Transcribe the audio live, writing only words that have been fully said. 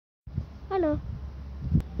Hello.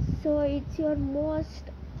 So it's your most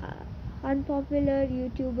unpopular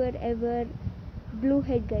YouTuber ever,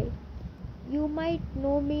 Bluehead guy. You might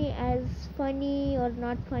know me as funny or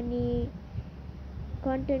not funny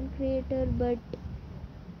content creator, but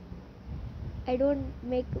I don't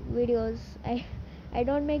make videos. I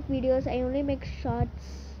don't make videos. I only make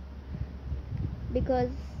shorts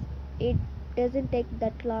because it doesn't take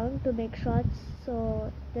that long to make shorts.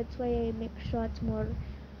 So that's why I make shorts more.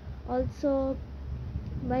 Also,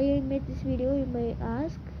 why I made this video, you may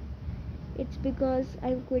ask. It's because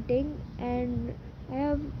I'm quitting, and I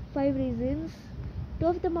have 5 reasons. 2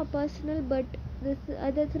 of them are personal, but the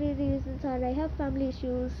other 3 reasons are I have family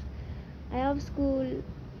issues, I have school,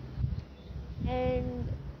 and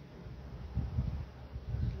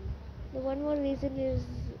the one more reason is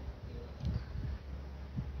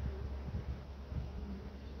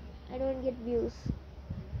I don't get views.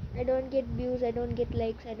 I don't get views, I don't get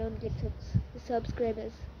likes, I don't get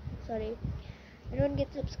subscribers. Sorry. I don't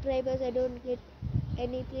get subscribers, I don't get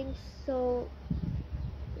anything, so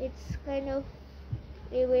it's kind of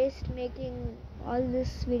a waste making all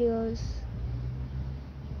these videos.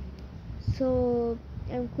 So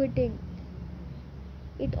I'm quitting.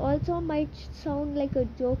 It also might sound like a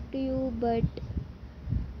joke to you, but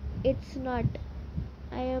it's not.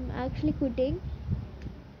 I am actually quitting.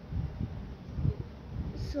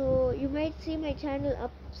 So you might see my channel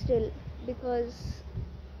up still because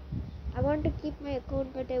I want to keep my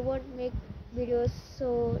account, but I won't make videos,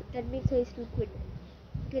 so that means I still quit.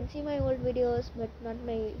 You can see my old videos, but not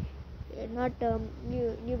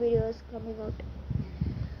new videos coming out.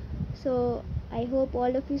 So I hope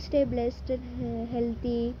all of you stay blessed and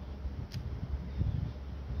healthy.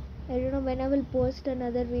 I don't know when I will post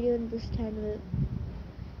another video in this channel.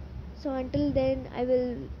 So until then, I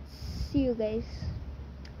will see you guys.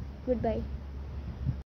 Goodbye.